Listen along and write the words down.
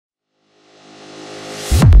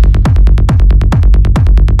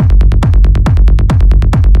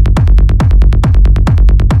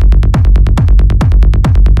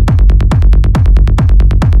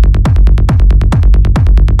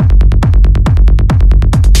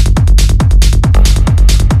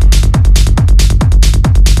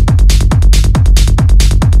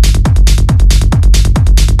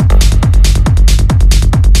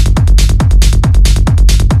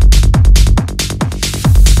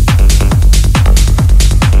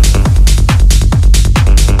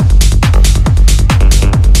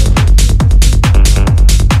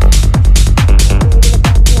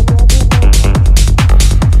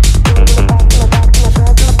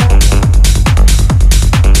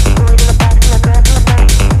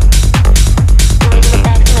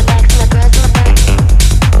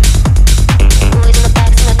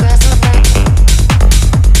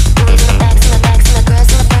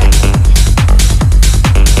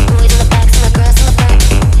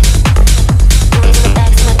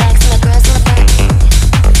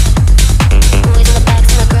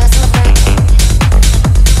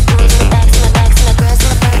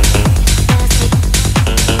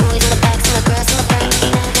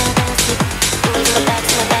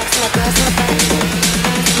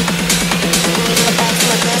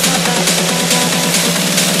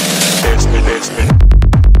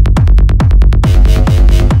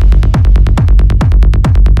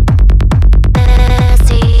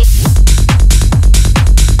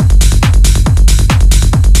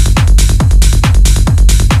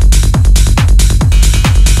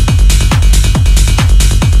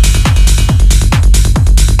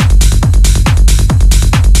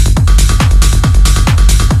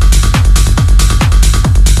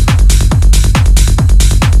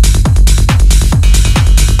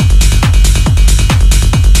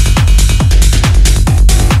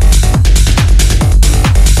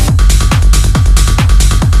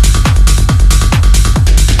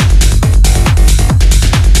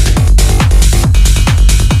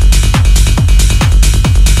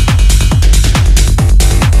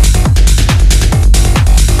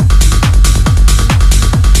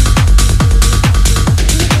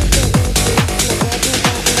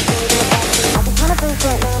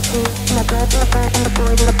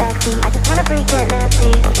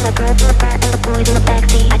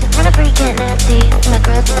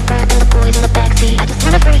girls in the front and the boys in the backseat. I just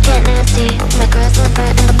wanna freak get nasty. My girls in the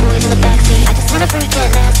front and the boys in the backseat. I just wanna freak get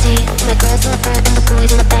nasty. My girls in the front and the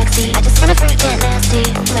boys in the backseat. I just wanna freak get nasty.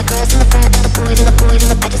 My girls in the front and the boys in the boys in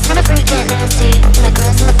the. I just wanna freak get nasty. My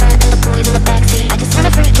girls in the front and the boys in the backseat. I just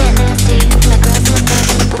wanna freak get nasty. My girls in the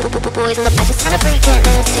front and the boys in the. I just wanna freak get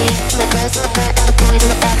nasty. My girls in the front and the boys in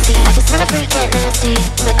the backseat. I just wanna freak get nasty.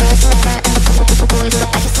 My girls in the front and the boys in the.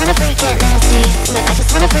 I just wanna freak get nasty. I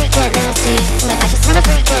just wanna freak get nasty. I just wanna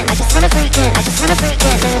freak get. I just wanna freak get. I just wanna freak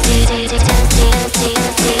get nasty. Nasty, nasty, nasty,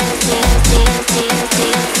 nasty, nasty, nasty, nasty,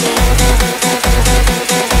 nasty.